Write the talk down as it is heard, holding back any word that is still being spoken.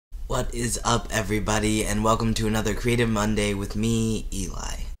What is up, everybody, and welcome to another Creative Monday with me,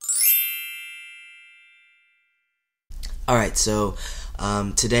 Eli. Alright, so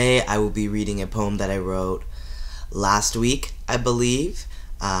today I will be reading a poem that I wrote last week, I believe.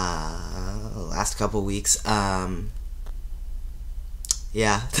 Last couple weeks. Yeah,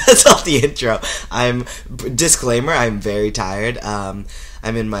 that's all the intro. Disclaimer, I'm very tired. I'm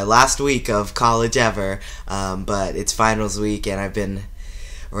in my last week of college ever, but it's finals week and I've been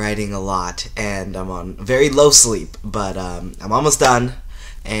writing a lot and I'm on very low sleep, but I'm almost done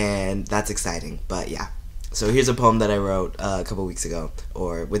and that's exciting. But yeah, so here's a poem that I wrote a couple weeks ago,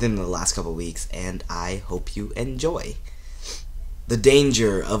 or within the last couple weeks, and I hope you enjoy. The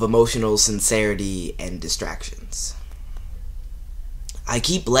danger of emotional sincerity and distractions. I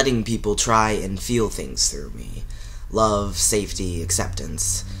keep letting people try and feel things through me. Love, safety,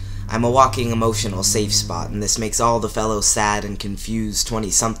 acceptance. I'm a walking emotional safe spot, and this makes all the fellow sad and confused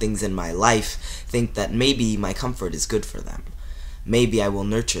 20-somethings in my life think that maybe my comfort is good for them. Maybe I will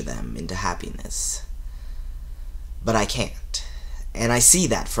nurture them into happiness. But I can't, and I see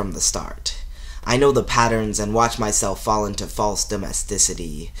that from the start. I know the patterns and watch myself fall into false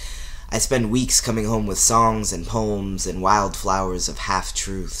domesticity. I spend weeks coming home with songs and poems and wildflowers of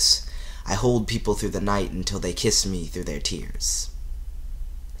half-truths. I hold people through the night until they kiss me through their tears.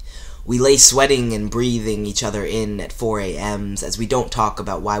 We lay sweating and breathing each other in at 4 a.m.s as we don't talk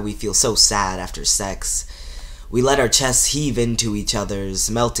about why we feel so sad after sex. We let our chests heave into each other's,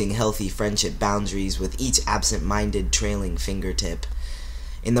 melting healthy friendship boundaries with each absent-minded trailing fingertip.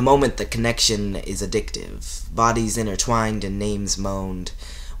 In the moment, the connection is addictive, bodies intertwined and names moaned.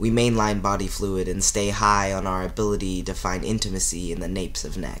 We mainline body fluid and stay high on our ability to find intimacy in the napes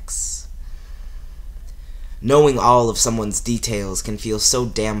of necks. Knowing all of someone's details can feel so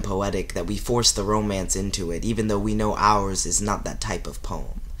damn poetic that we force the romance into it, even though we know ours is not that type of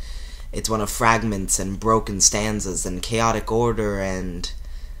poem. It's one of fragments and broken stanzas and chaotic order, and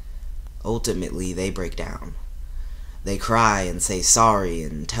ultimately they break down. They cry and say sorry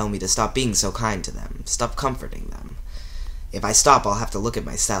and tell me to stop being so kind to them, stop comforting them. If I stop, I'll have to look at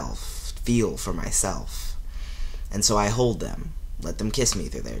myself, feel for myself. And so I hold them, let them kiss me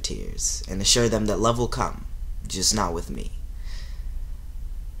through their tears, and assure them that love will come, just not with me.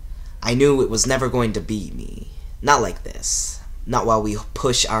 I knew it was never going to be me. Not like this. Not while we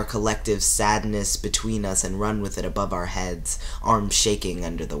push our collective sadness between us and run with it above our heads, arms shaking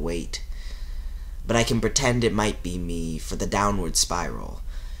under the weight. But I can pretend it might be me for the downward spiral,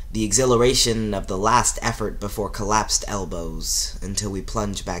 the exhilaration of the last effort before collapsed elbows, until we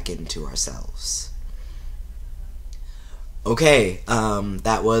plunge back into ourselves. Okay,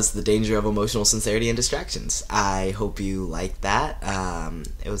 that was The Danger of Emotional Sincerity and Distractions. I hope you liked that.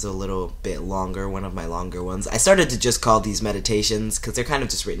 It was a little bit longer, one of my longer ones. I started to just call these meditations, because they're kind of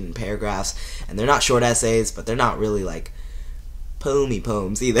just written in paragraphs, and they're not short essays, but they're not really, like,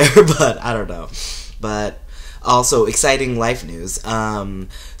 poems either, but I don't know. But also, exciting life news.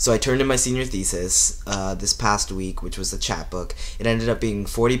 So I turned in my senior thesis this past week, which was a chapbook. It ended up being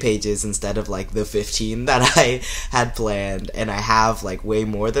 40 pages instead of like the 15 that I had planned, and I have like way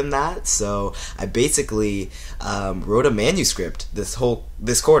more than that. So I basically wrote a manuscript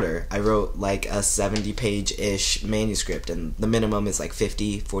this quarter. I wrote like a 70-page-ish manuscript, and the minimum is like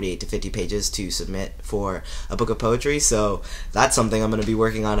 48 to 50 pages to submit for a book of poetry. So that's something I'm going to be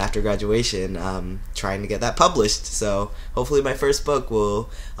working on after graduation, trying to get that published. So hopefully my first book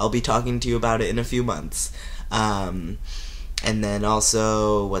I'll be talking to you about it in a few months. And then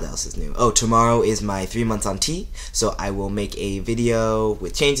also, what else is new? Oh, tomorrow is my 3 months on T, so I will make a video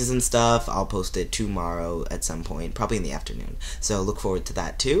with changes and stuff. I'll post it tomorrow at some point, probably in the afternoon. So look forward to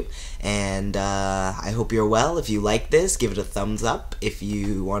that too. And I hope you're well. If you like this, give it a thumbs up. If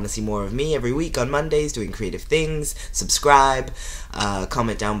you want to see more of me every week on Mondays doing creative things, subscribe,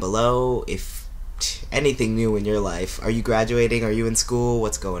 comment down below if anything new in your life. Are you graduating? Are you in school?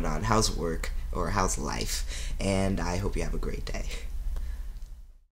 What's going on? How's work? Or how's life? And I hope you have a great day.